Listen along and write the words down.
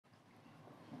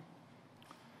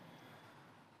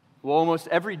Well, almost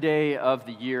every day of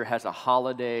the year has a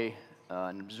holiday,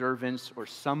 an observance, or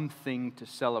something to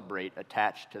celebrate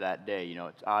attached to that day. You know,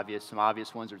 it's obvious. Some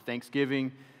obvious ones are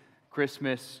Thanksgiving,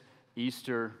 Christmas,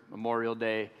 Easter, Memorial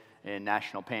Day, and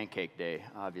National Pancake Day,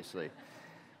 obviously.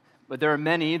 But there are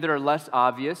many that are less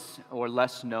obvious or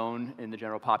less known in the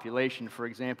general population. For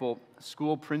example,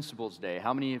 School Principals Day.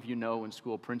 How many of you know when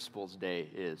School Principals Day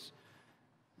is?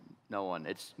 No one.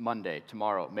 It's Monday,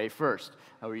 tomorrow, May 1st,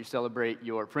 where you celebrate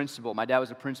your principal. My dad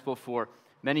was a principal for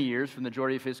many years, for the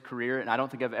majority of his career, and I don't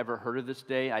think I've ever heard of this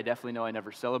day. I definitely know I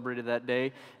never celebrated that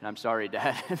day, and I'm sorry,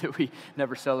 Dad, that we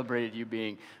never celebrated you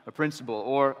being a principal.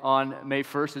 Or on May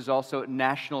 1st is also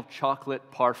National Chocolate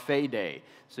Parfait Day,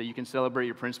 so you can celebrate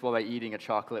your principal by eating a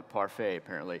chocolate parfait,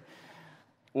 apparently.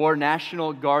 Or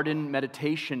National Garden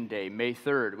Meditation Day, May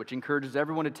 3rd, which encourages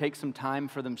everyone to take some time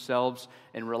for themselves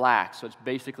and relax. So it's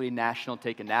basically National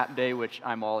Take a Nap Day, which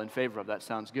I'm all in favor of. That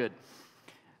sounds good.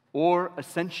 Or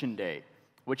Ascension Day,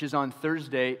 which is on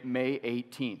Thursday, May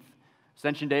 18th.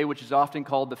 Ascension Day, which is often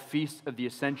called the Feast of the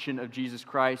Ascension of Jesus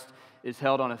Christ, is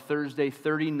held on a Thursday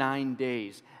 39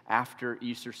 days after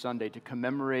Easter Sunday to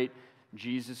commemorate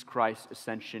Jesus Christ's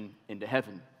ascension into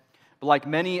heaven. But like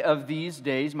many of these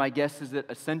days, my guess is that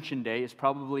Ascension Day is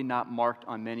probably not marked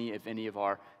on many, if any, of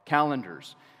our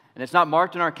calendars. And it's not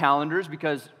marked in our calendars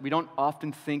because we don't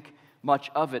often think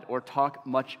much of it or talk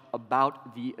much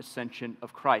about the ascension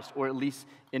of Christ, or at least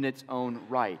in its own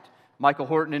right. Michael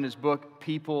Horton, in his book,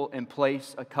 People and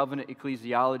Place, A Covenant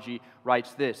Ecclesiology,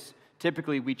 writes this: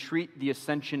 typically, we treat the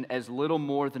ascension as little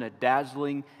more than a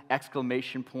dazzling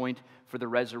exclamation point for the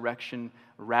resurrection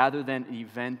rather than an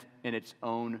event in its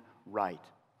own right.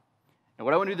 And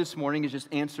what I want to do this morning is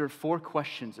just answer 4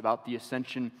 questions about the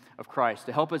ascension of Christ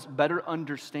to help us better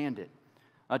understand it,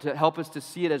 to help us to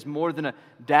see it as more than a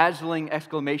dazzling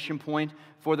exclamation point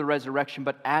for the resurrection,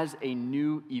 but as a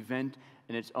new event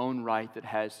in its own right that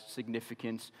has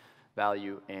significance,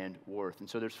 value, and worth. And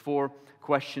so there's 4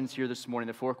 questions here this morning.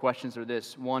 The 4 questions are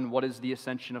this: 1, what is the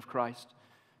ascension of Christ?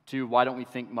 2, why don't we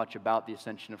think much about the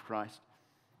ascension of Christ?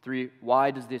 3,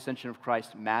 why does the ascension of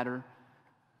Christ matter?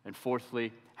 And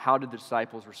fourthly, how did the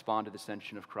disciples respond to the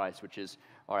ascension of Christ, which is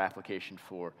our application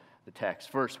for the text.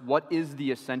 First, what is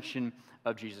the ascension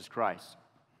of Jesus Christ?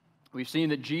 We've seen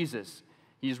that Jesus,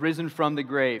 He's risen from the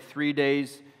grave, 3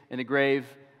 days in the grave,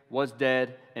 was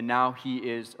dead, and now He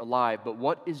is alive. But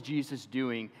what is Jesus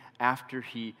doing after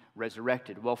He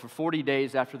resurrected? Well, for 40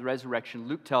 days after the resurrection,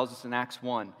 Luke tells us in Acts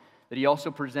 1 that He also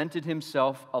presented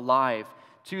Himself alive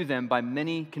to them by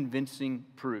many convincing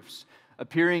proofs,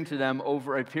 appearing to them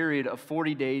over a period of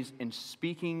 40 days and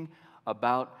speaking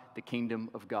about the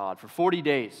kingdom of God. For 40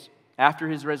 days after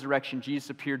His resurrection, Jesus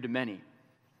appeared to many.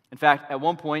 In fact, at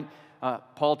one point,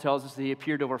 Paul tells us that He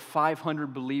appeared to over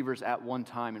 500 believers at one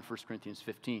time in 1 Corinthians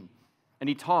 15. And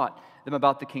He taught them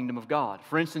about the kingdom of God.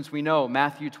 For instance, we know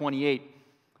Matthew 28,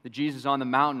 that Jesus is on the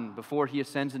mountain before He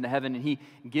ascends into heaven, and He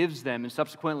gives them, and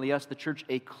subsequently us, the church,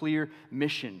 a clear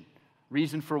mission.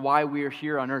 Reason for why we are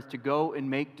here on earth, to go and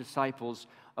make disciples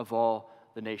of all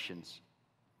the nations.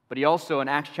 But He also, in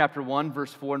Acts chapter 1,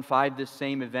 verse 4 and 5, this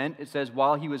same event, it says,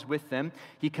 while He was with them,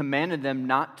 He commanded them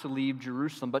not to leave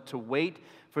Jerusalem, but to wait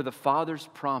for the Father's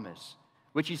promise,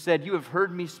 which He said, you have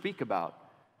heard Me speak about.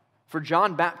 For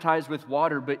John baptized with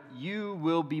water, but you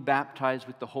will be baptized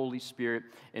with the Holy Spirit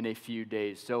in a few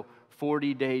days. So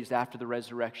 40 days after the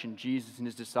resurrection, Jesus and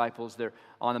His disciples, they're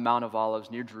on the Mount of Olives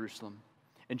near Jerusalem.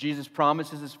 And Jesus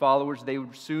promises His followers they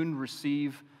would soon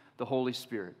receive the Holy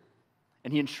Spirit.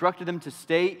 And He instructed them to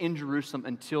stay in Jerusalem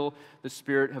until the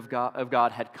Spirit of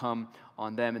God had come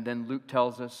on them. And then Luke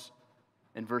tells us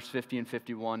in verse 50 and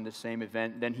 51, the same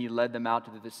event. Then He led them out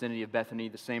to the vicinity of Bethany,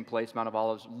 the same place, Mount of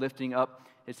Olives. Lifting up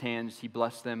His hands, He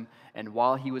blessed them. And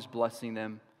while He was blessing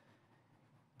them,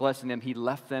 He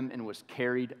left them and was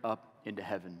carried up into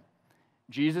heaven.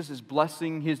 Jesus is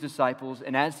blessing His disciples,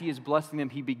 and as He is blessing them,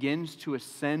 He begins to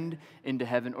ascend into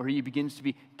heaven, or He begins to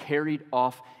be carried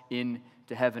off into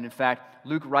heaven. In fact,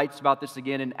 Luke writes about this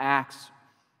again in Acts,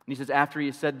 and he says, after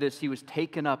He said this, He was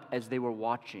taken up as they were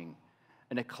watching,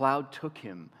 and a cloud took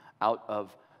Him out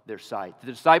of their sight. The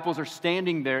disciples are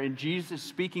standing there, and Jesus is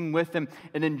speaking with them,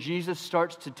 and then Jesus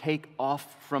starts to take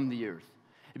off from the earth.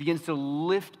 It begins to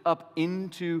lift up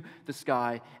into the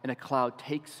sky, and a cloud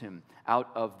takes Him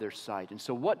out of their sight. And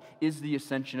so what is the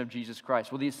ascension of Jesus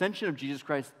Christ? Well, the ascension of Jesus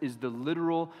Christ is the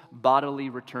literal bodily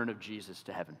return of Jesus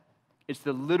to heaven. It's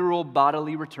the literal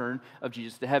bodily return of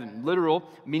Jesus to heaven. Literal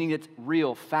meaning it's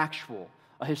real, factual,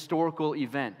 a historical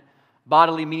event.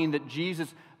 Bodily meaning that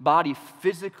Jesus' body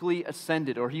physically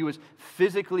ascended, or He was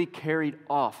physically carried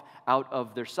off out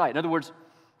of their sight. In other words,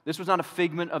 This was not a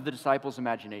figment of the disciples'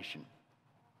 imagination.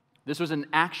 This was an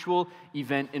actual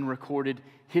event in recorded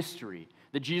history,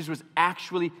 that Jesus was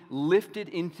actually lifted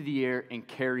into the air and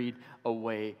carried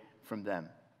away from them.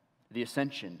 The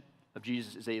ascension of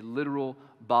Jesus is a literal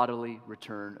bodily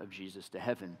return of Jesus to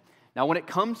heaven. Now, when it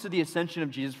comes to the ascension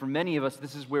of Jesus, for many of us,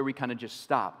 this is where we kind of just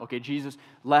stop. Okay, Jesus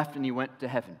left and he went to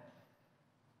heaven.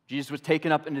 Jesus was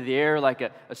taken up into the air like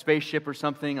a spaceship or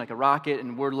something, like a rocket,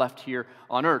 and we're left here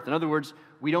on earth. In other words,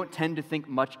 we don't tend to think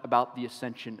much about the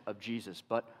ascension of Jesus.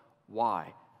 But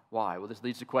why? Why? Well, this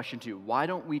leads to question 2. Why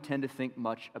don't we tend to think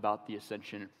much about the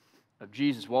ascension of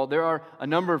Jesus? Well, there are a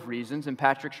number of reasons, and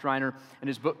Patrick Schreiner, in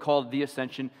his book called The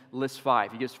Ascension, lists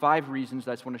 5. He gives 5 reasons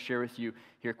that I just want to share with you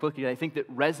here quickly that I think that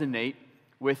resonate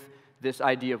with this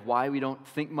idea of why we don't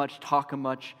think much, talk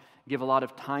much, give a lot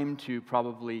of time to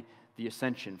probably the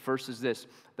ascension. First is this: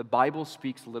 the Bible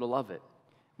speaks little of it.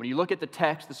 When you look at the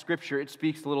text, the Scripture, it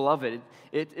speaks little of it.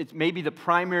 It's maybe the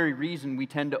primary reason we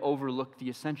tend to overlook the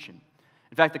ascension.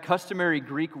 In fact, the customary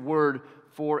Greek word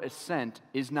for ascent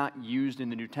is not used in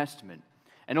the New Testament.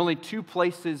 And only 2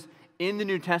 places in the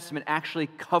New Testament actually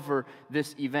cover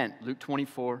this event: Luke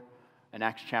 24 and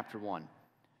Acts chapter 1.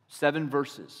 7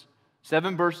 verses.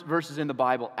 7 verses in the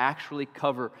Bible actually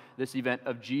cover this event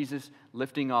of Jesus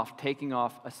lifting off, taking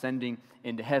off, ascending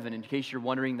into heaven. In case you're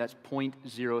wondering, that's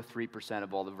 0.03%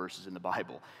 of all the verses in the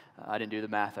Bible. I didn't do the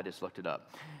math, I just looked it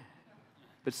up.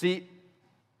 But see,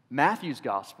 Matthew's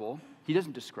gospel, he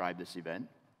doesn't describe this event.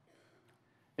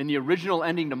 In the original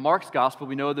ending to Mark's gospel,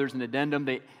 we know there's an addendum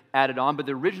they added on, but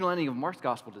the original ending of Mark's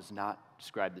gospel does not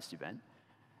describe this event.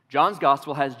 John's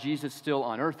gospel has Jesus still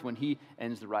on earth when he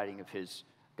ends the writing of his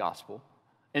gospel.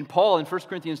 And Paul in 1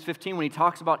 Corinthians 15, when he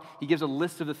talks about, he gives a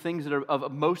list of the things that are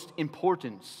of most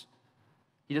importance.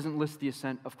 He doesn't list the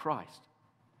ascent of Christ.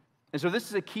 And so this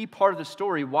is a key part of the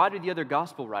story. Why do the other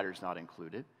gospel writers not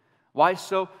include it? Why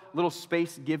so little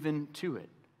space given to it?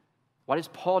 Why does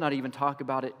Paul not even talk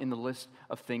about it in the list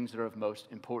of things that are of most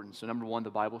importance? So number 1, the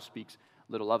Bible speaks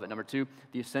little of it. Number 2,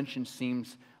 the ascension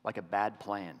seems like a bad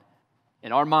plan.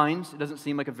 In our minds, it doesn't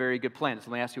seem like a very good plan. So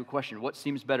let me ask you a question. What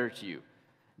seems better to you?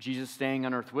 Jesus staying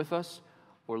on earth with us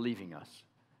or leaving us?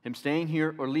 Him staying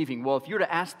here or leaving? Well, if you were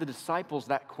to ask the disciples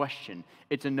that question,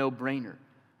 it's a no-brainer.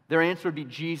 Their answer would be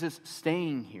Jesus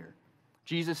staying here.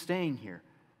 Jesus staying here.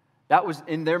 That was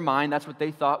in their mind, that's what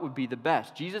they thought would be the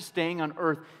best. Jesus staying on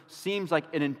earth seems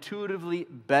like an intuitively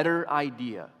better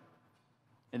idea.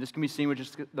 And this can be seen with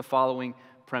just the following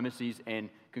premises and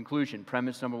conclusion.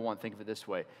 Premise number 1, think of it this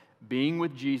way: being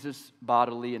with Jesus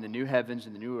bodily in the new heavens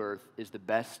and the new earth is the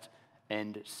best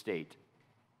end state.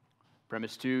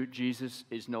 Premise 2, Jesus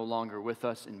is no longer with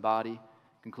us in body.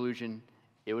 Conclusion,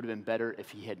 it would have been better if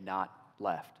he had not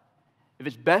left. If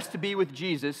it's best to be with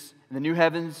Jesus in the new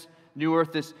heavens, new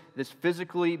earth, this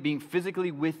physically, being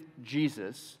physically with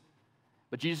Jesus,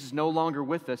 but Jesus is no longer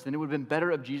with us, then it would have been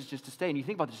better of Jesus just to stay. And you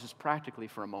think about this just practically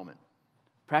for a moment.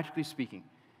 Practically speaking,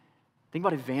 think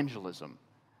about evangelism.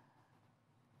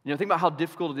 Think about how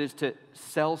difficult it is to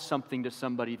sell something to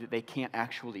somebody that they can't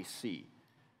actually see.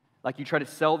 Like you try to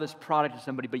sell this product to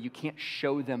somebody, but you can't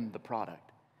show them the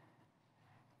product.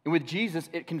 And with Jesus,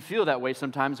 it can feel that way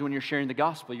sometimes when you're sharing the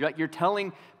gospel. You're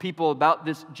telling people about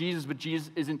this Jesus, but Jesus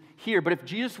isn't here. But if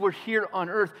Jesus were here on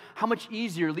earth, how much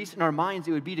easier, at least in our minds,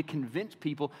 it would be to convince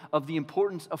people of the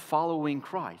importance of following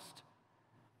Christ.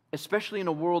 Especially in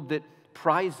a world that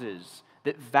prizes,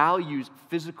 that values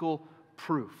physical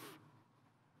proof.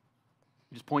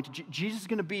 You just point to Jesus is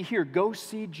going to be here. Go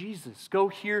see Jesus. Go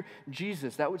hear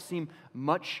Jesus. That would seem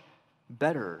much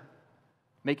better.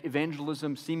 Make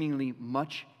evangelism seemingly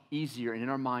much easier, and in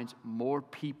our minds, more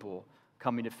people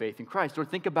coming to faith in Christ. Or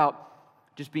think about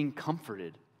just being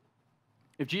comforted.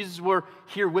 If Jesus were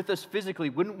here with us physically,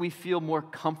 wouldn't we feel more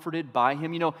comforted by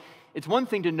him? It's one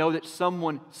thing to know that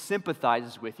someone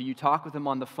sympathizes with you. You talk with them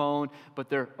on the phone, but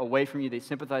they're away from you. They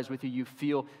sympathize with you. You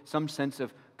feel some sense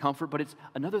of comfort. But it's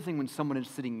another thing when someone is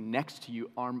sitting next to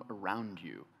you, arm around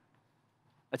you.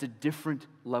 That's a different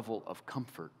level of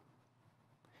comfort.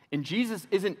 And Jesus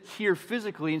isn't here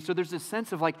physically, and so there's this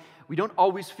sense of we don't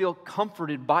always feel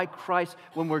comforted by Christ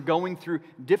when we're going through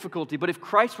difficulty. But if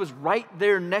Christ was right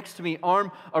there next to me,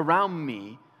 arm around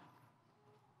me,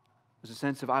 there's a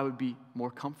sense of I would be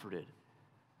more comforted,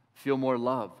 feel more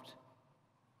loved,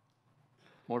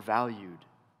 more valued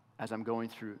as I'm going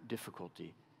through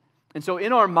difficulty. And so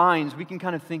in our minds, we can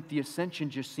kind of think the ascension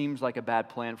just seems like a bad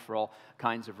plan for all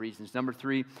kinds of reasons. Number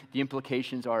 3, the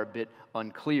implications are a bit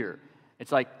unclear.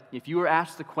 It's like if you were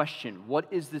asked the question, what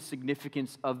is the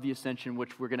significance of the ascension,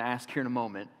 which we're going to ask here in a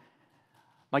moment,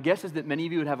 my guess is that many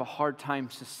of you would have a hard time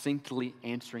succinctly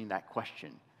answering that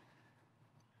question.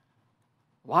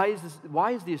 Why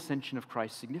is the ascension of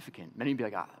Christ significant? Many would be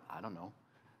like, I don't know.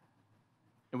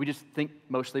 And we just think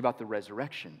mostly about the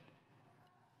resurrection.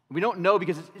 We don't know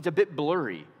because it's a bit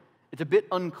blurry. It's a bit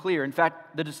unclear. In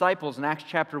fact, the disciples in Acts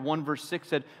chapter 1, verse 6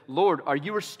 said, Lord, are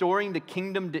you restoring the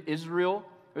kingdom to Israel,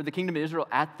 or the kingdom of Israel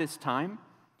at this time?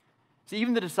 See,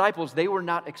 even the disciples, they were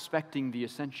not expecting the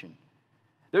ascension.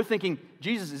 They're thinking,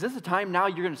 Jesus, is this the time now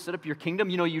you're going to set up your kingdom?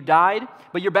 You know, you died,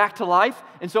 but you're back to life.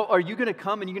 And so are you going to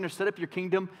come and you're going to set up your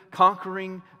kingdom,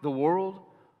 conquering the world?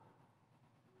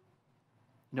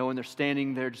 No, when they're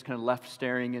standing there just kind of left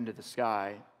staring into the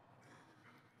sky,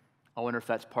 I wonder if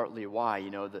that's partly why,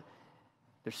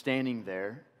 they're standing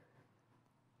there,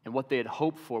 and what they had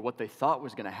hoped for, what they thought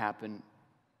was going to happen,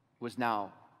 was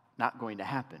now not going to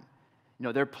happen.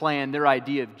 Their plan, their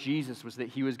idea of Jesus was that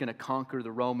he was going to conquer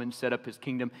the Romans, set up his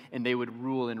kingdom, and they would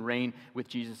rule and reign with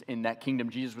Jesus in that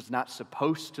kingdom. Jesus was not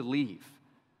supposed to leave,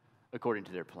 according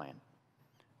to their plan.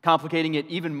 Complicating it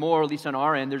even more, at least on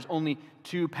our end, there's only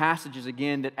 2 passages,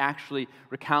 again, that actually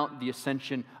recount the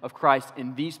ascension of Christ,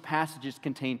 and these passages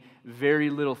contain very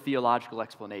little theological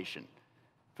explanation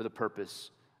for the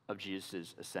purpose of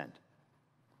Jesus' ascent.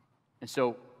 And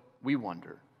so we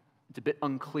wonder, it's a bit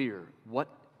unclear, what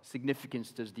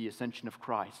significance does the ascension of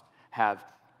Christ have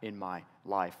in my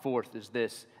life? Fourth is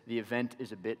this: the event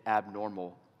is a bit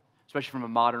abnormal. Especially from a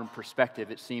modern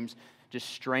perspective, it seems just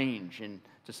strange and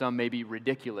to some maybe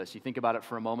ridiculous. You think about it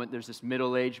for a moment. There's this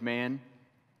middle-aged man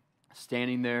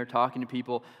standing there talking to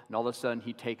people, and all of a sudden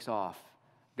he takes off,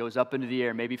 goes up into the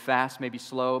air, maybe fast, maybe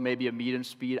slow, maybe a medium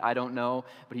speed, I don't know,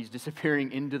 but he's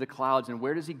disappearing into the clouds. And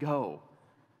where does he go?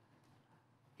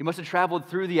 He must have traveled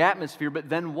through the atmosphere, but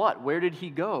then what? Where did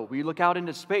he go? We look out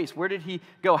into space. Where did he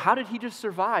go? How did he just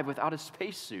survive without a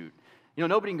spacesuit?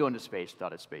 Nobody can go into space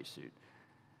without a spacesuit.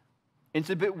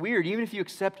 It's a bit weird. Even if you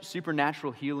accept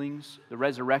supernatural healings, the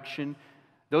resurrection,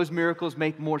 those miracles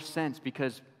make more sense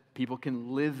because people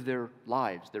can live their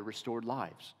lives, their restored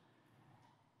lives.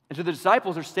 And so the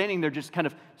disciples are standing there just kind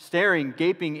of staring,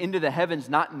 gaping into the heavens,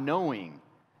 not knowing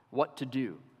what to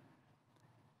do.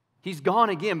 He's gone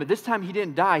again, but this time he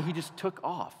didn't die. He just took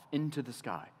off into the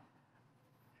sky.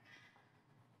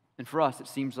 And for us, it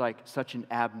seems like such an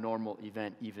abnormal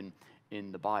event even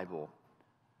in the Bible.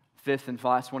 Fifth and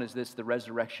last one is this: the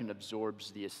resurrection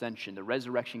absorbs the ascension. The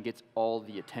resurrection gets all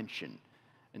the attention.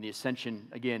 And the ascension,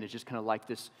 again, is just kind of like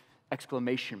this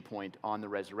exclamation point on the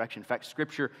resurrection. In fact,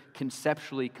 Scripture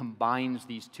conceptually combines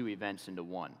these 2 events into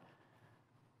one.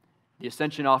 The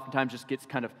ascension oftentimes just gets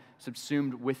kind of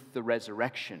subsumed with the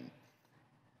resurrection.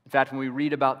 In fact, when we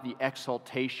read about the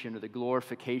exaltation or the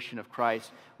glorification of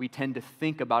Christ, we tend to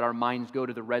think about, our minds go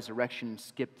to the resurrection and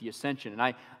skip the ascension. And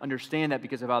I understand that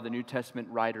because of how the New Testament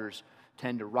writers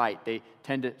tend to write. They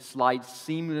tend to slide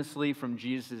seamlessly from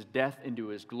Jesus' death into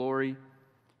his glory.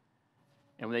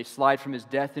 And when they slide from his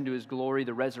death into his glory,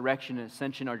 the resurrection and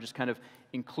ascension are just kind of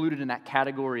included in that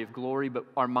category of glory, but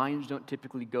our minds don't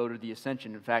typically go to the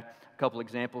ascension. In fact, a couple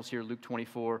examples here: Luke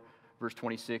 24, verse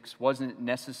 26. Wasn't it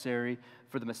necessary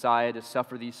for the Messiah to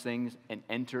suffer these things and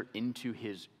enter into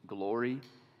his glory?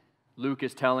 Luke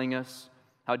is telling us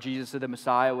how Jesus said the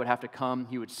Messiah would have to come,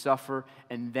 he would suffer,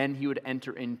 and then he would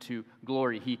enter into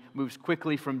glory. He moves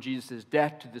quickly from Jesus'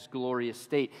 death to this glorious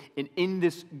state. And in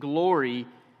this glory,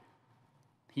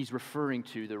 he's referring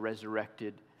to the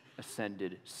resurrected,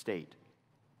 ascended state.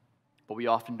 But we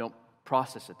often don't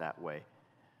process it that way.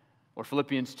 Or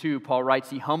Philippians 2, Paul writes,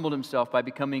 he humbled himself by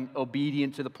becoming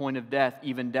obedient to the point of death,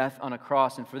 even death on a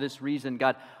cross. And for this reason,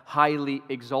 God highly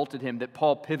exalted him. That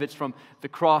Paul pivots from the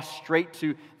cross straight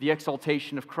to the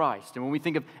exaltation of Christ. And when we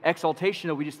think of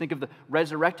exaltation, we just think of the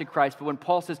resurrected Christ. But when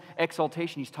Paul says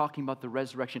exaltation, he's talking about the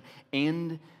resurrection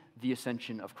and the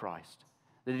ascension of Christ.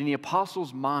 That in the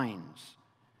apostles' minds,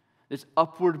 this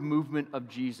upward movement of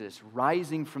Jesus,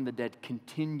 rising from the dead,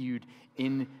 continued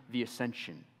in the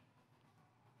ascension.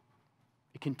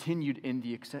 It continued in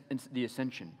the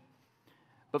ascension.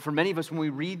 But for many of us, when we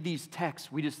read these texts,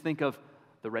 we just think of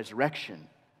the resurrection.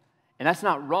 And that's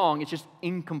not wrong, it's just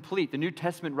incomplete. The New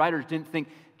Testament writers didn't think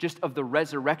just of the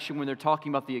resurrection when they're talking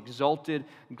about the exalted,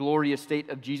 glorious state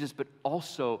of Jesus, but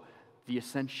also the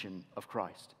ascension of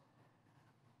Christ.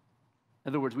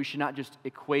 In other words, we should not just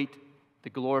equate the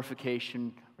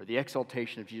glorification or the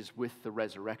exaltation of Jesus with the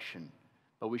resurrection,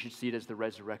 but we should see it as the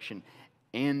resurrection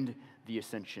and the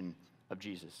ascension of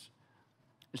Jesus.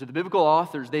 And so the biblical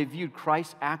authors, they viewed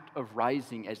Christ's act of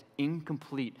rising as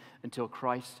incomplete until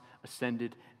Christ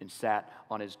ascended and sat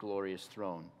on his glorious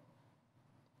throne.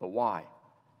 But why?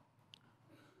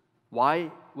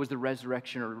 Why was the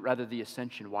resurrection, or rather the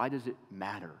ascension, why does it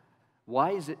matter?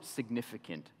 Why is it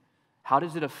significant? how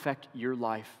does it affect your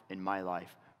life and my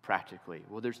life practically?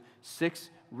 Well, there's 6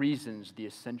 reasons the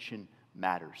ascension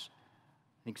matters.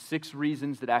 I think 6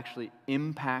 reasons that actually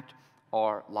impact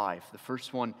our life. The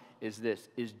first one is this,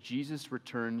 is Jesus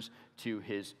returns to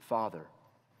his Father.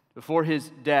 Before his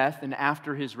death and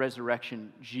after his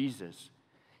resurrection, Jesus,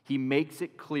 he makes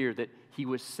it clear that he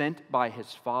was sent by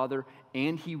his Father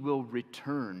and he will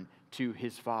return to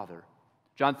his Father.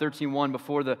 John 13:1,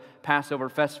 before the Passover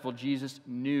festival, Jesus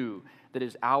knew that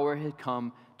his hour had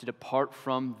come to depart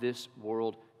from this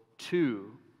world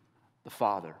to the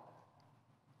Father.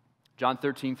 John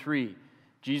 13:3,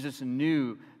 Jesus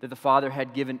knew that the Father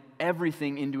had given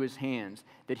everything into his hands,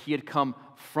 that he had come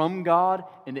from God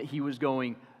and that he was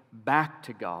going back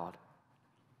to God.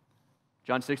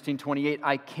 John 16:28,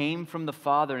 I came from the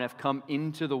Father and have come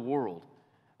into the world.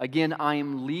 Again, I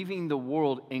am leaving the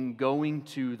world and going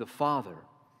to the Father.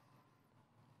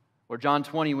 Or John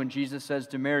 20, when Jesus says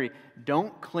to Mary,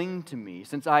 don't cling to me,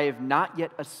 since I have not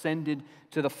yet ascended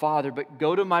to the Father, but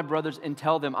go to my brothers and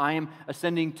tell them, I am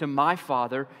ascending to my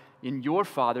Father and your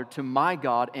Father, to my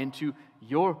God and to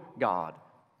your God.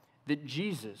 That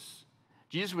Jesus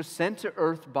was sent to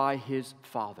earth by his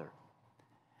Father.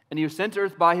 And he was sent to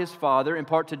earth by his Father, in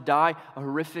part to die a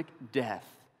horrific death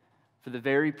for the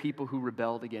very people who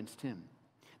rebelled against him.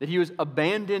 That he was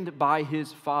abandoned by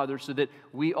his Father so that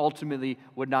we ultimately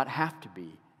would not have to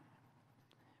be.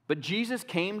 But Jesus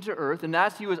came to earth, and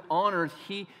as he was on earth,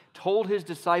 he told his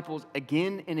disciples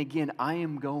again and again, I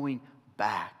am going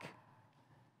back.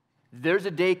 There's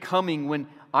a day coming when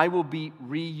I will be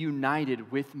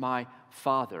reunited with my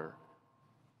Father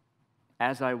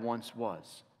as I once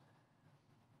was.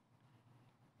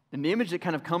 And the image that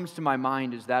kind of comes to my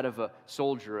mind is that of a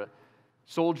soldier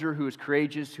who is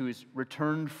courageous, who has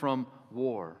returned from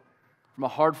war, from a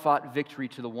hard-fought victory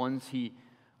to the ones he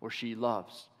or she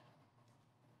loves.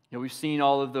 You know, we've seen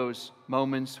all of those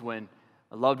moments when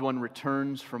a loved one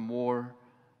returns from war,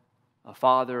 a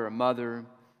father, a mother,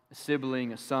 a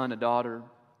sibling, a son, a daughter.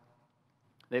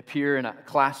 They appear in a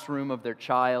classroom of their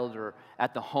child or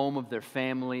at the home of their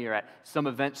family or at some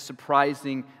event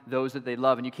surprising those that they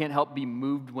love. And you can't help be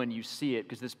moved when you see it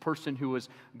because this person who was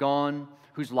gone,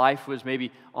 whose life was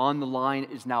maybe on the line,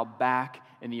 is now back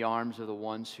in the arms of the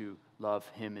ones who love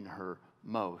him and her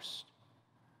most.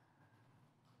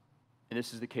 And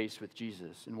this is the case with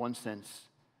Jesus. In one sense,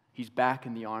 he's back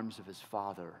in the arms of his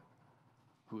Father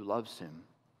who loves him.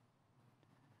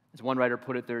 As one writer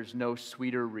put it, there's no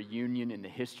sweeter reunion in the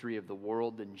history of the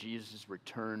world than Jesus'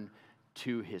 return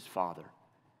to his Father.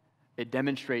 It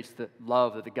demonstrates the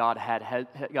love that the Godhead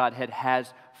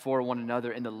has for one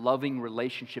another and the loving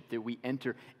relationship that we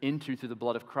enter into through the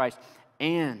blood of Christ.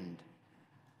 And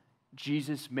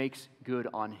Jesus makes good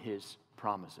on his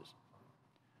promises.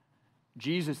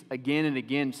 Jesus again and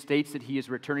again states that he is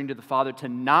returning to the Father. To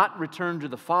not return to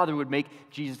the Father would make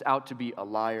Jesus out to be a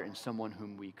liar and someone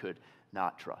whom we could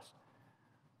not trust.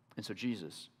 And so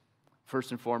Jesus,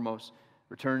 first and foremost,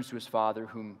 returns to his Father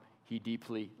whom he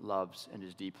deeply loves and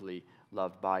is deeply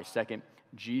loved by. Second,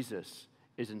 Jesus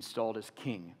is installed as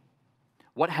king.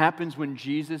 What happens when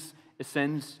Jesus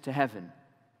ascends to heaven?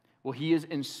 Well, he is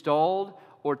installed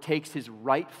or takes his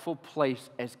rightful place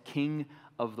as king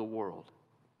of the world.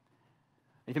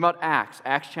 You think about Acts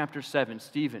chapter 7,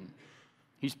 Stephen,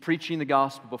 he's preaching the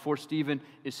gospel before Stephen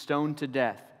is stoned to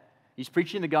death. He's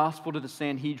preaching the gospel to the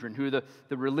Sanhedrin, who are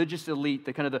the religious elite,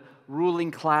 the kind of the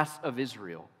ruling class of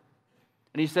Israel.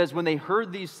 And he says when they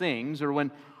heard these things, or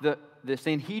when the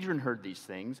Sanhedrin heard these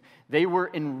things, they were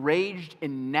enraged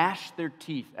and gnashed their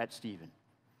teeth at Stephen.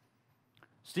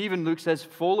 Stephen, Luke says,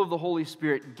 full of the Holy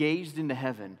Spirit, gazed into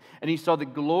heaven, and he saw the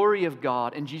glory of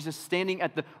God and Jesus standing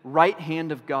at the right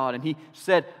hand of God. And he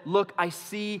said, look, I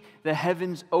see the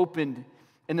heavens opened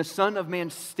and the Son of Man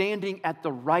standing at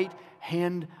the right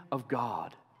hand of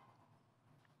God.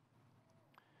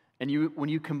 And when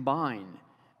you combine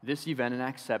this event in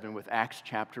Acts 7 with Acts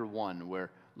chapter 1,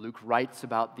 where Luke writes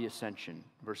about the ascension,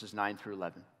 verses 9 through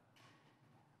 11,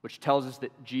 which tells us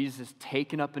that Jesus is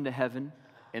taken up into heaven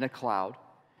in a cloud,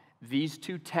 these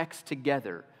two texts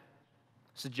together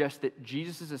suggest that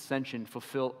Jesus' ascension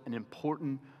fulfill an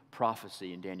important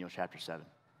prophecy in Daniel chapter 7.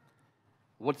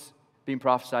 What's being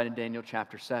prophesied in Daniel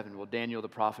chapter 7? Well, Daniel the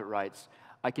prophet writes,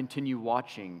 I continue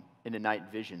watching in the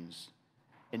night visions,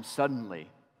 and suddenly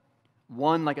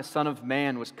one like a son of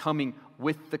man was coming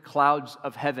with the clouds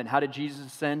of heaven. How did Jesus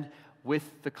ascend? With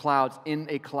the clouds, in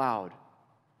a cloud.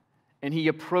 And he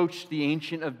approached the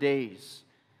Ancient of Days,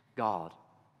 God,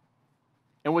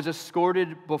 and was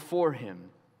escorted before him.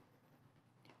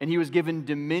 And he was given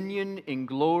dominion and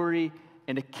glory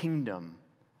and a kingdom,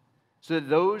 so that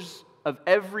those of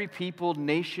every people,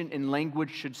 nation, and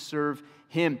language should serve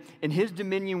him. And his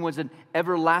dominion was an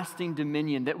everlasting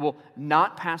dominion that will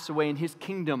not pass away, and his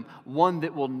kingdom one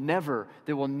that will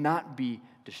not be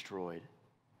destroyed.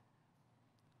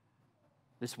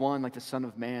 This one, like the Son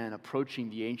of Man, approaching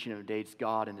the Ancient of Days,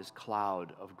 God in this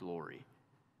cloud of glory.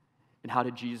 And how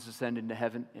did Jesus ascend into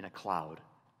heaven? In a cloud.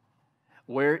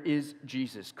 Where is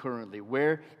Jesus currently?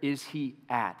 Where is he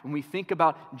at? When we think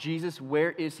about Jesus,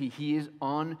 where is he? He is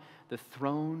on the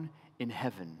throne in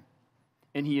heaven.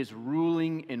 And he is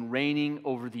ruling and reigning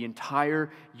over the entire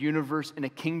universe in a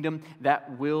kingdom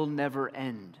that will never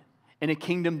end. In a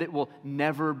kingdom that will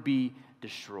never be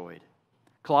destroyed.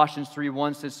 Colossians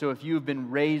 3:1 says, so if you have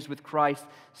been raised with Christ,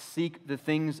 seek the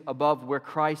things above where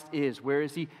Christ is. Where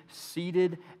is he?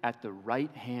 Seated at the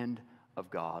right hand of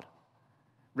God.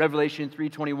 Revelation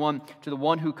 3:21, to the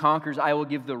one who conquers, I will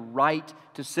give the right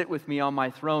to sit with me on my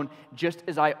throne, just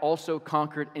as I also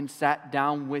conquered and sat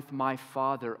down with my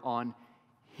Father on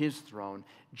his throne.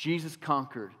 Jesus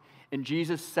conquered, and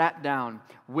Jesus sat down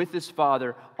with his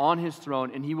Father on his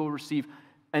throne, and he will receive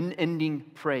unending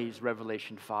praise,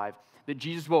 Revelation 5. That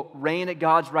Jesus will reign at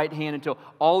God's right hand until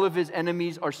all of his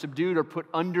enemies are subdued or put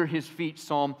under his feet,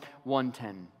 Psalm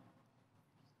 110.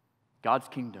 God's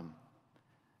kingdom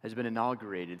has been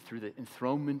inaugurated through the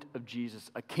enthronement of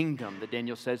Jesus, a kingdom that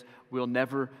Daniel says will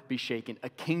never be shaken, a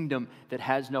kingdom that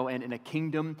has no end, and a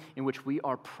kingdom in which we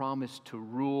are promised to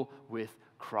rule with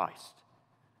Christ.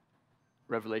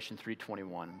 Revelation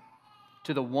 3:21.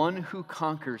 To the one who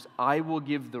conquers, I will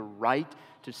give the right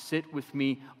to sit with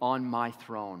me on my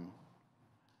throne.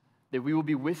 That we will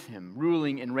be with him,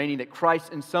 ruling and reigning, that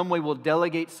Christ in some way will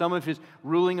delegate some of his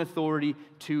ruling authority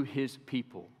to his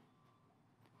people.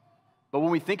 But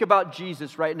when we think about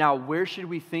Jesus right now, where should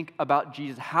we think about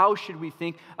Jesus? How should we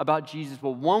think about Jesus?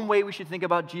 Well, one way we should think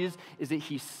about Jesus is that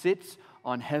he sits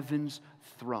on heaven's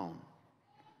throne.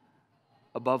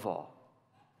 Above all.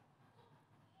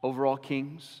 Over all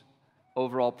kings,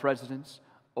 over all presidents,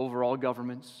 over all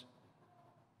governments,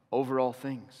 over all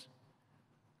things.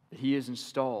 That he is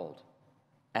installed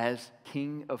as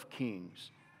King of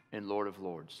Kings and Lord of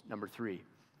Lords. Number 3,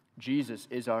 Jesus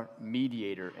is our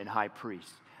mediator and high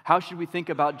priest. How should we think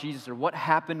about Jesus, or what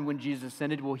happened when Jesus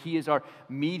ascended? Well, he is our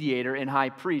mediator and high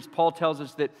priest. Paul tells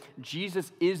us that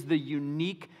Jesus is the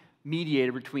unique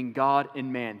mediator between God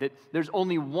and man. That there's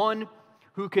only one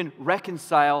who can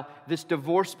reconcile this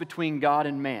divorce between God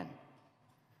and man.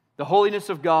 The holiness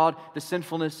of God, the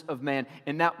sinfulness of man.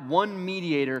 And that one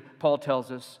mediator, Paul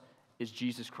tells us, is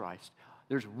Jesus Christ.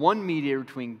 There's one mediator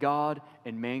between God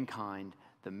and mankind,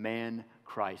 the man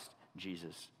Christ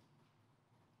Jesus.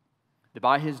 That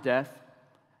by his death,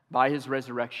 by his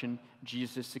resurrection,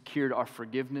 Jesus secured our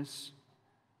forgiveness.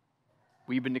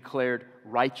 We've been declared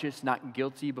righteous, not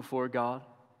guilty before God.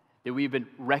 That we've been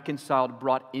reconciled,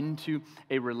 brought into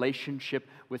a relationship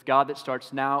with God that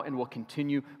starts now and will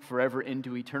continue forever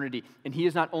into eternity. And he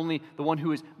is not only the one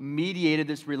who has mediated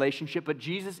this relationship, but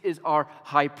Jesus is our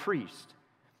high priest.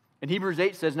 And Hebrews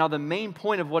 8 says, now the main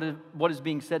point of what is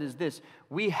being said is this: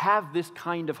 we have this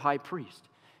kind of high priest.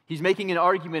 He's making an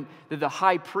argument that the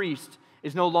high priest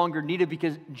is no longer needed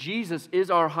because Jesus is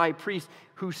our high priest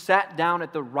who sat down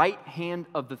at the right hand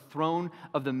of the throne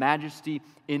of the majesty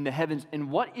in the heavens. And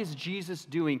what is Jesus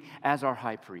doing as our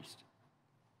high priest?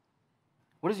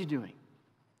 What is he doing?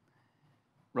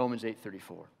 Romans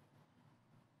 8:34.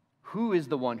 Who is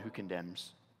the one who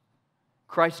condemns?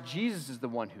 Christ Jesus is the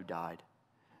one who died,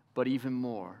 but even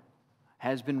more,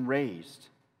 has been raised.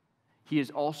 He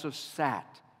is also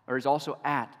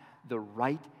at the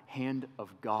right hand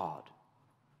of God,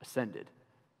 ascended.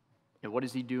 And what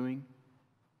is he doing?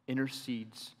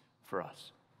 Intercedes for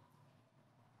us.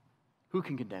 Who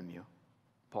can condemn you?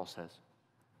 Paul says.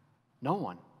 No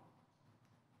one.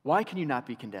 Why can you not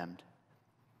be condemned?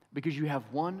 Because you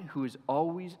have one who is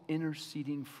always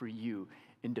interceding for you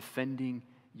in defending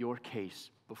your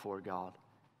case before God,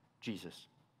 Jesus,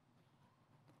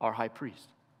 our high priest.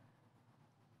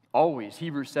 Always,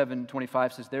 Hebrews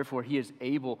 7:25 says, therefore he is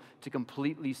able to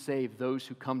completely save those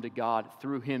who come to God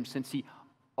through him, since he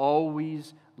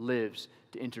always lives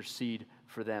to intercede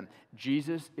for them.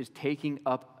 Jesus is taking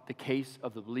up the case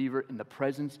of the believer in the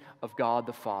presence of God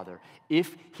the Father.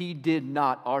 If he did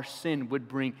not, our sin would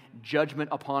bring judgment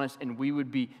upon us and we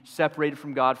would be separated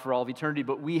from God for all of eternity.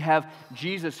 But we have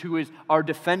Jesus, who is our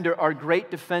defender, our great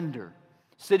defender,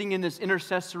 sitting in this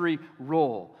intercessory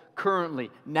role, currently,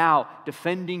 now,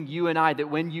 defending you and I, that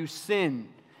when you sin,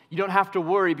 you don't have to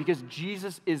worry because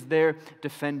Jesus is there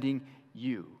defending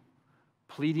you,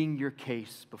 pleading your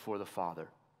case before the Father,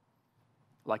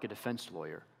 like a defense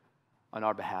lawyer on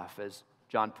our behalf. As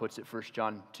John puts it, 1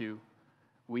 John 2,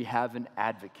 we have an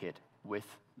advocate with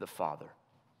the Father.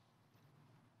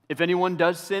 If anyone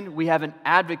does sin, we have an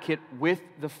advocate with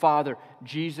the Father,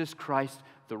 Jesus Christ,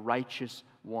 the righteous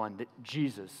one. That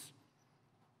Jesus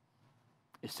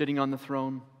is sitting on the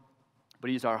throne, but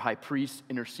He's our high priest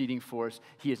interceding for us.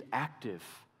 He is active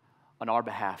on our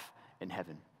behalf in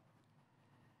heaven.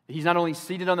 He's not only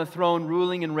seated on the throne,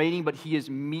 ruling and reigning, but He is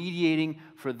mediating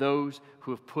for those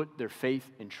who have put their faith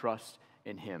and trust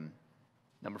in Him.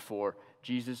 Number 4,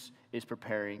 Jesus is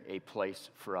preparing a place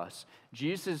for us.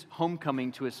 Jesus'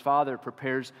 homecoming to His Father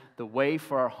prepares the way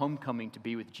for our homecoming to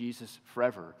be with Jesus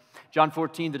forever. John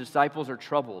 14, the disciples are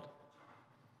troubled.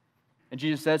 And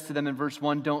Jesus says to them in verse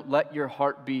 1, "Don't let your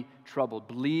heart be troubled.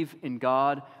 Believe in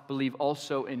God, believe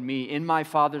also in me. In my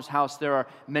Father's house there are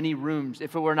many rooms.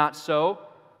 If it were not so,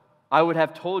 I would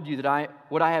have told you that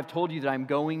I'm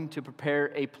going to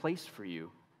prepare a place for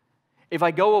you. If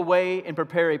I go away and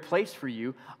prepare a place for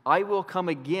you, I will come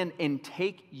again and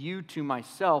take you to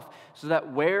myself, so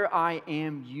that where I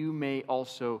am, you may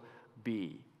also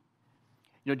be."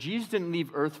 You know, Jesus didn't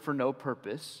leave earth for no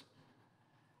purpose.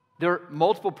 There are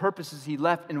multiple purposes He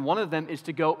left, and one of them is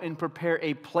to go and prepare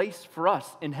a place for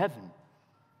us in heaven,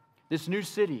 this new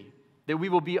city that we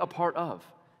will be a part of.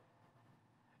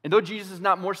 And though Jesus is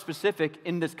not more specific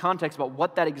in this context about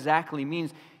what that exactly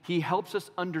means, He helps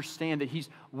us understand that He's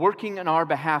working on our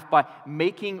behalf by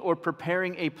making or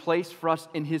preparing a place for us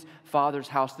in His Father's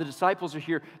house. The disciples are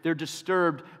here. They're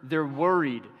disturbed. They're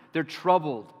worried. They're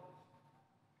troubled.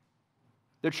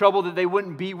 They're troubled that they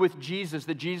wouldn't be with Jesus,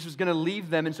 that Jesus was going to leave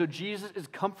them. And so Jesus is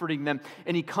comforting them,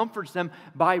 and He comforts them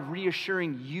by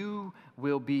reassuring, "You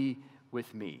will be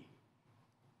with me."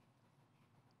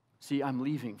 See, I'm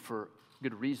leaving for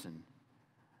good reason.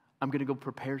 I'm going to go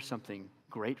prepare something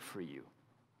great for you.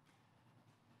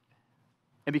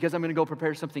 And because I'm going to go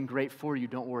prepare something great for you,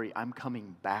 don't worry, I'm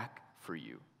coming back for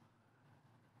you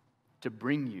to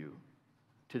bring you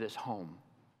to this home,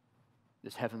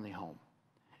 this heavenly home.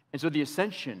 And so the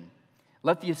ascension,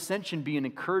 let the ascension be an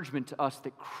encouragement to us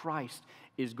that Christ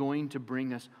is going to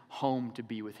bring us home to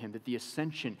be with Him, that the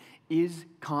ascension is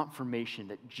confirmation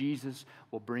that Jesus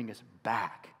will bring us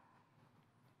back,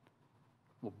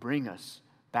 will bring us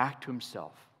back to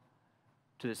Himself,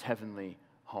 to this heavenly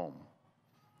home.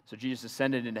 So Jesus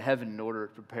ascended into heaven in order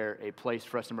to prepare a place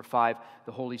for us. Number 5,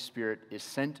 the Holy Spirit is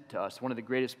sent to us. One of the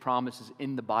greatest promises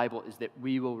in the Bible is that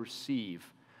we will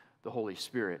receive the Holy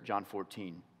Spirit, John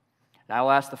 14. "And I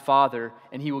will ask the Father,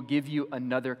 and He will give you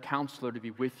another counselor to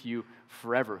be with you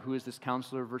forever." Who is this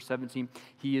counselor? Verse 17,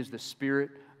 He is the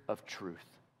Spirit of truth.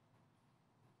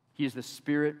 He is the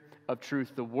Spirit of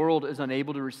truth. The world is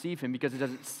unable to receive Him because it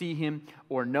doesn't see Him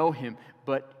or know Him,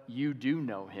 but you do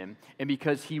know Him, and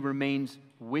because He remains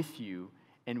with you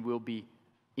and will be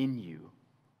in you.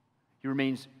 He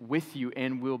remains with you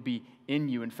and will be in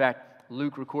you. In fact,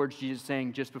 Luke records Jesus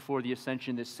saying just before the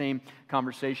ascension, this same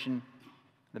conversation,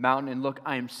 the mountain, "And look,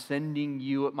 I am sending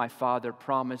you what my Father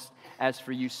promised. As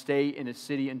for you, stay in the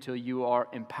city until you are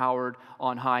empowered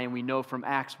on high." And we know from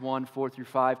Acts 1,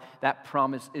 4-5, that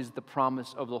promise is the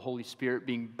promise of the Holy Spirit,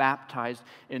 being baptized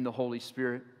in the Holy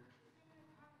Spirit.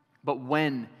 But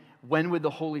when would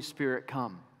the Holy Spirit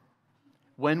come?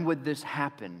 When would this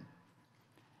happen?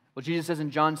 Well, Jesus says in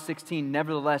John 16,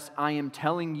 "Nevertheless, I am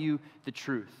telling you the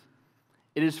truth.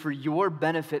 It is for your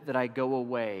benefit that I go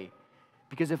away.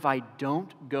 Because if I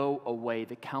don't go away,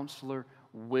 the counselor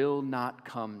will not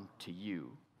come to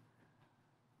you.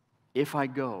 If I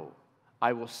go,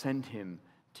 I will send him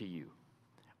to you."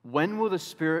 When will the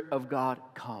Spirit of God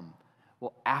come?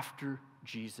 Well, after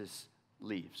Jesus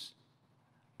leaves.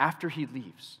 After He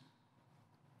leaves.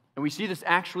 And we see this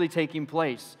actually taking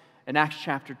place in Acts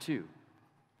chapter 2.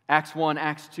 Acts 1,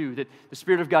 Acts 2, that the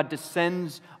Spirit of God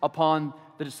descends upon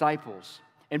the disciples.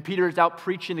 And Peter is out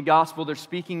preaching the gospel. They're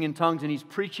speaking in tongues, and he's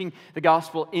preaching the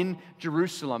gospel in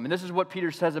Jerusalem. And this is what Peter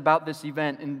says about this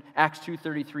event in Acts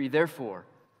 2:33. "Therefore,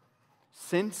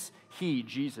 since He,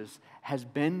 Jesus, has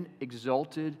been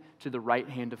exalted to the right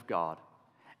hand of God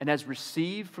and has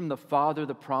received from the Father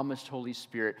the promised Holy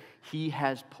Spirit, He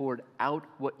has poured out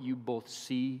what you both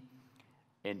see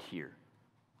and hear."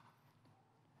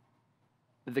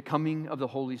 The coming of the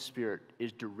Holy Spirit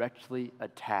is directly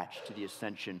attached to the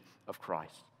ascension of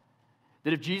Christ.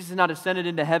 That if Jesus had not ascended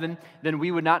into heaven, then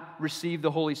we would not receive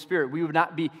the Holy Spirit. We would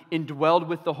not be indwelled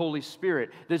with the Holy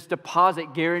Spirit. This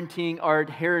deposit guaranteeing our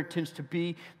inheritance to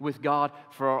be with God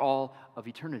for all of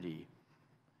eternity.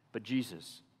 But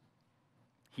Jesus,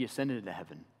 He ascended into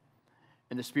heaven,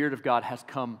 and the Spirit of God has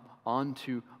come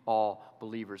onto all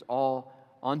believers,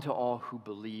 onto all who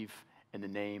believe in the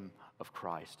name of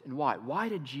Christ. And why? Why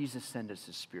did Jesus send us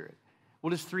His Spirit? Well,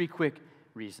 just 3 quick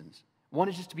reasons. One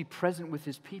is just to be present with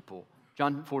his people.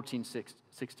 John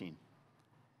 14:16.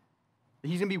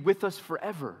 He's going to be with us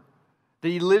forever. That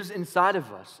he lives inside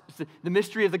of us. It's the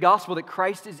mystery of the gospel that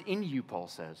Christ is in you, Paul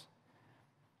says.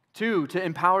 2, to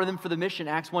empower them for the mission.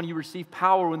 Acts 1, you receive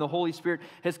power when the Holy Spirit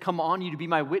has come on you to be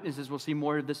my witnesses. We'll see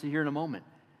more of this here in a moment.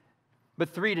 But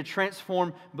 3, to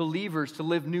transform believers to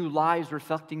live new lives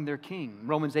reflecting their King.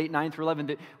 Romans 8:9-11,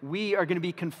 that we are going to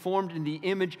be conformed in the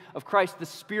image of Christ, the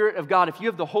Spirit of God. If you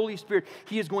have the Holy Spirit,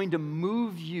 he is going to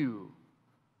move you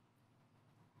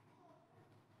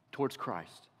towards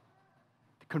Christ,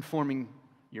 conforming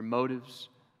your motives,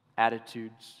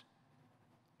 attitudes,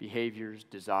 behaviors,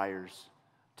 desires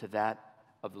to that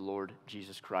of the Lord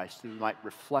Jesus Christ, so we might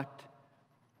reflect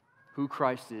who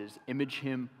Christ is, image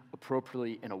him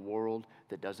appropriately in a world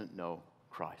that doesn't know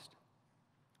Christ.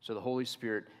 So the Holy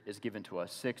Spirit is given to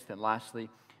us. 6th and lastly,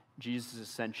 Jesus'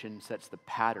 ascension sets the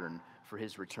pattern for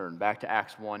his return. Back to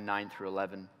Acts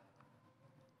 1:9-11.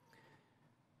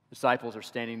 Disciples are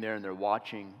standing there and they're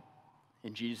watching,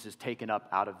 and Jesus is taken up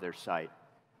out of their sight.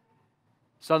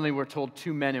 Suddenly we're told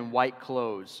 2 men in white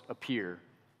clothes appear.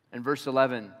 In verse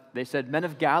 11, they said, "Men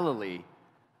of Galilee,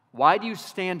 why do you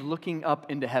stand looking up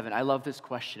into heaven?" I love this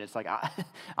question. It's like,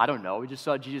 I don't know. We just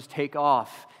saw Jesus take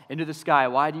off into the sky.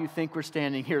 Why do you think we're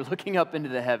standing here looking up into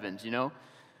the heavens, you know?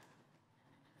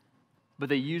 But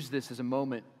they use this as a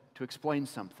moment to explain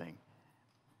something.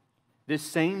 This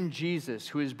same Jesus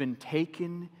who has been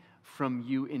taken from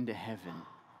you into heaven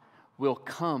will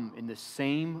come in the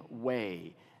same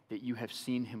way that you have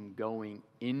seen him going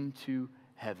into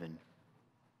heaven.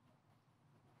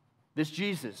 This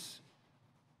Jesus,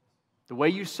 the way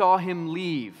you saw him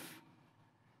leave,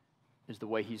 is the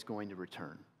way he's going to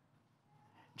return.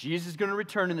 Jesus is going to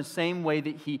return in the same way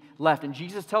that he left. And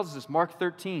Jesus tells us this, Mark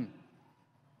 13.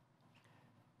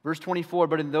 Verse 24,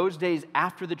 "But in those days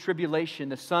after the tribulation,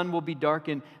 the sun will be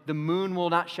darkened, the moon will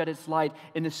not shed its light,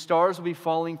 and the stars will be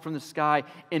falling from the sky,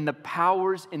 and the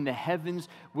powers in the heavens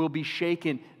will be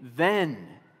shaken.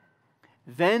 Then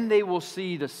they will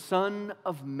see the Son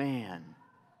of Man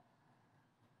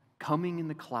coming in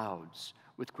the clouds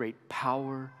with great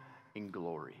power and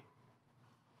glory."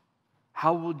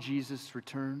 How will Jesus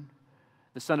return?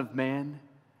 The Son of Man,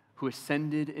 who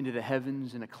ascended into the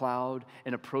heavens in a cloud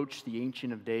and approached the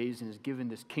Ancient of Days and is given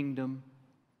this kingdom,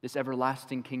 this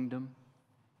everlasting kingdom.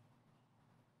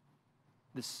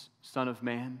 This Son of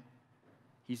Man,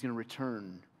 he's going to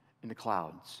return in the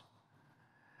clouds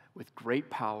with great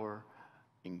power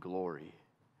and glory.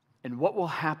 And what will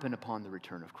happen upon the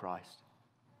return of Christ?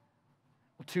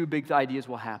 Well, 2 big ideas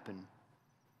will happen.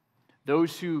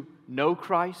 Those who know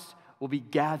Christ will be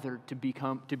gathered to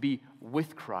be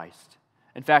with Christ.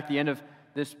 In fact, the end of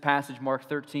this passage, Mark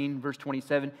 13, verse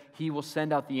 27, he will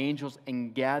send out the angels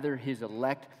and gather his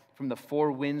elect from the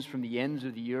 4 winds, from the ends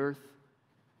of the earth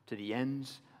to the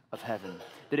ends of heaven.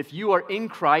 That if you are in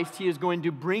Christ, he is going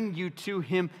to bring you to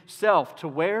himself. To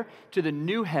where? To the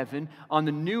new heaven, on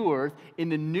the new earth, in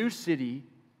the new city,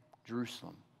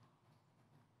 Jerusalem.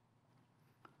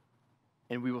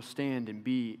 And we will stand and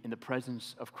be in the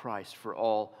presence of Christ for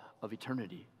all of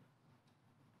eternity,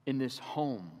 in this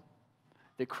home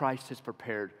that Christ has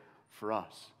prepared for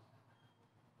us.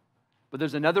 But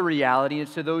there's another reality, and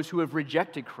it's to those who have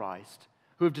rejected Christ,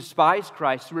 who have despised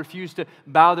Christ, who refuse to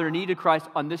bow their knee to Christ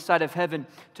on this side of heaven.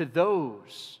 To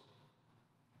those,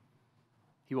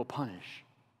 he will punish.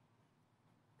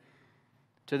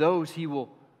 To those, he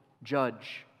will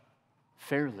judge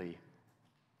fairly.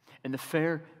 And the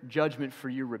fair judgment for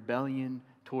your rebellion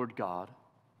toward God,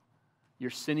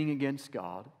 your sinning against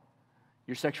God,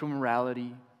 your sexual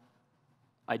immorality,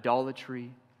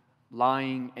 idolatry,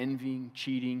 lying, envying,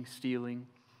 cheating, stealing,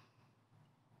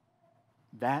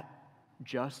 that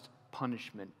just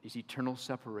punishment is eternal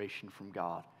separation from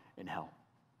God in hell.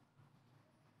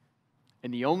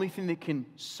 And the only thing that can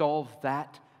solve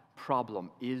that problem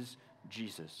is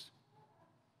Jesus.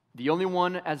 The only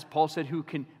one, as Paul said, who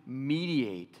can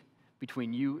mediate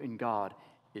between you and God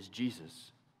is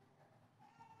Jesus.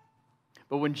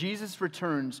 But when Jesus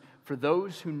returns, for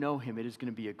those who know him, it is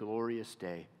going to be a glorious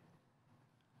day.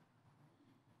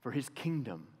 For his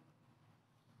kingdom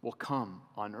will come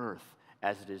on earth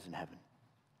as it is in heaven.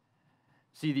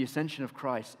 See, the ascension of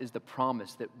Christ is the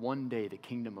promise that one day the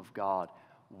kingdom of God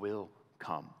will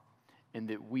come, and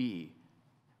that we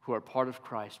who are part of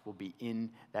Christ will be in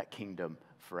that kingdom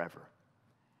forever.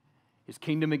 His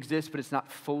kingdom exists, but it's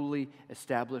not fully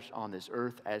established on this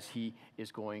earth as he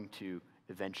is going to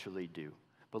eventually do.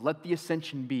 But let the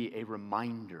ascension be a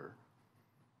reminder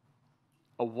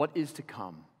of what is to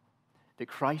come, that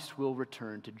Christ will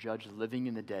return to judge the living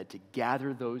and the dead, to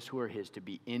gather those who are his, to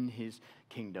be in his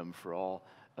kingdom for all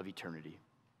of eternity.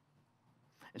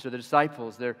 And so the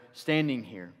disciples, they're standing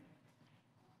here,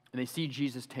 and they see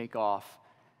Jesus take off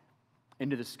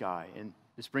into the sky. And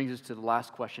this brings us to the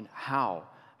last question: how?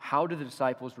 How do the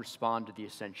disciples respond to the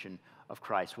ascension of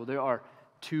Christ? Well, there are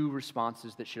two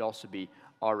responses that should also be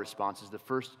our responses. The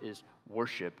first is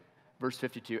worship. Verse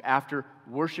 52, after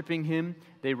worshiping him,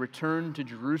 they returned to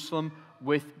Jerusalem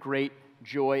with great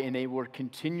joy, and they were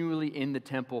continually in the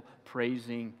temple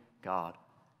praising God.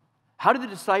 How did the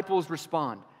disciples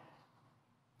respond?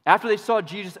 After they saw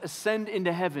Jesus ascend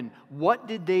into heaven, what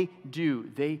did they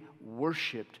do? They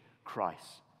worshiped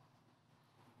Christ.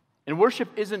 And worship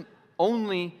isn't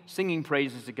only singing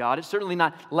praises to God. It's certainly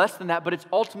not less than that, but it's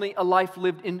ultimately a life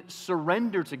lived in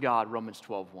surrender to God, Romans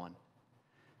 12:1.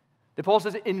 That Paul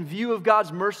says, in view of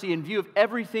God's mercy, in view of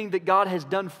everything that God has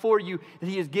done for you, that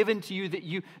he has given to you, that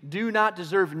you do not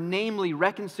deserve, namely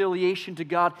reconciliation to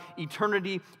God,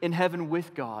 eternity in heaven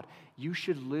with God, you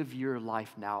should live your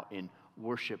life now in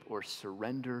worship or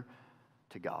surrender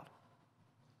to God.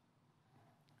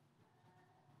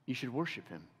 You should worship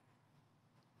him.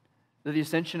 That the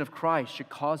ascension of Christ should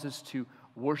cause us to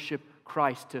worship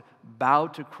Christ, to bow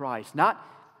to Christ, not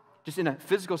just in a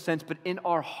physical sense, but in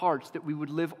our hearts, that we would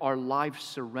live our lives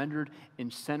surrendered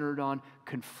and centered on,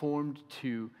 conformed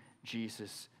to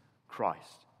Jesus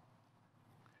Christ.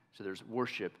 So there's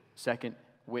worship. Second,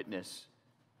 witness.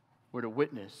 We're to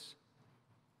witness.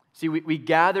 See, we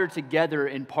gather together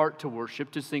in part to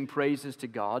worship, to sing praises to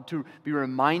God, to be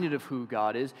reminded of who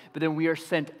God is, but then we are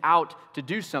sent out to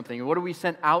do something. And what are we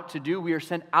sent out to do? We are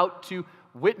sent out to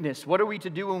witness. What are we to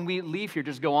do when we leave here?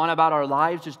 Just go on about our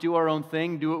lives, just do our own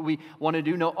thing, do what we want to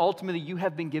do? No, ultimately you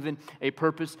have been given a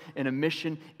purpose and a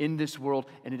mission in this world,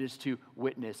 and it is to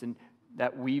witness. And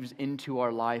that weaves into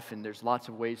our life, and there's lots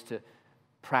of ways to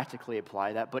practically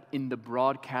apply that. But in the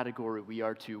broad category, we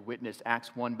are to witness.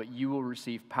 Acts 1, but you will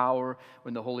receive power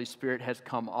when the Holy Spirit has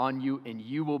come on you, and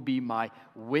you will be my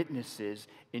witnesses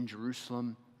in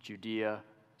Jerusalem, Judea,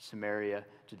 Samaria,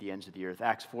 to the ends of the earth.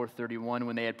 Acts 4:31,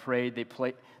 when they had prayed, the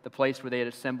place where they had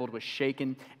assembled was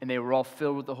shaken, and they were all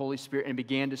filled with the Holy Spirit and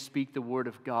began to speak the word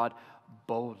of God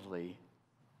boldly.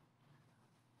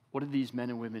 What did these men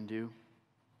and women do?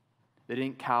 They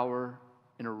didn't cower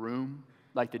in a room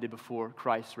like they did before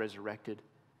Christ resurrected,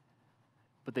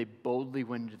 but they boldly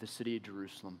went into the city of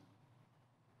Jerusalem,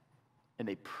 and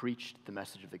they preached the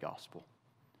message of the gospel.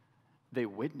 They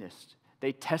witnessed.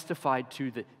 They testified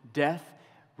to the death,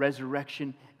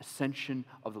 resurrection, ascension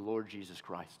of the Lord Jesus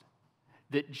Christ.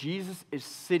 That Jesus is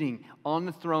sitting on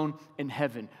the throne in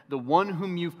heaven, the one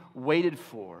whom you've waited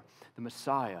for, the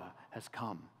Messiah, has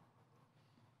come.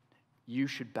 You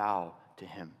should bow to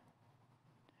him.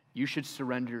 You should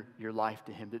surrender your life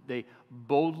to him. That they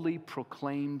boldly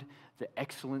proclaimed the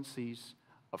excellencies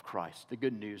of Christ, the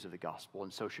good news of the gospel,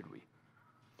 and so should we.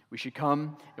 We should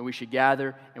come and we should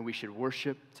gather and we should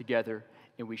worship together,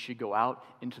 and we should go out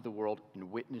into the world and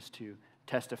witness to,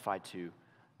 testify to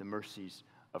the mercies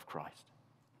of Christ.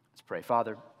 Let's pray.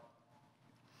 Father,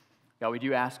 God, we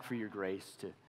do ask for your grace to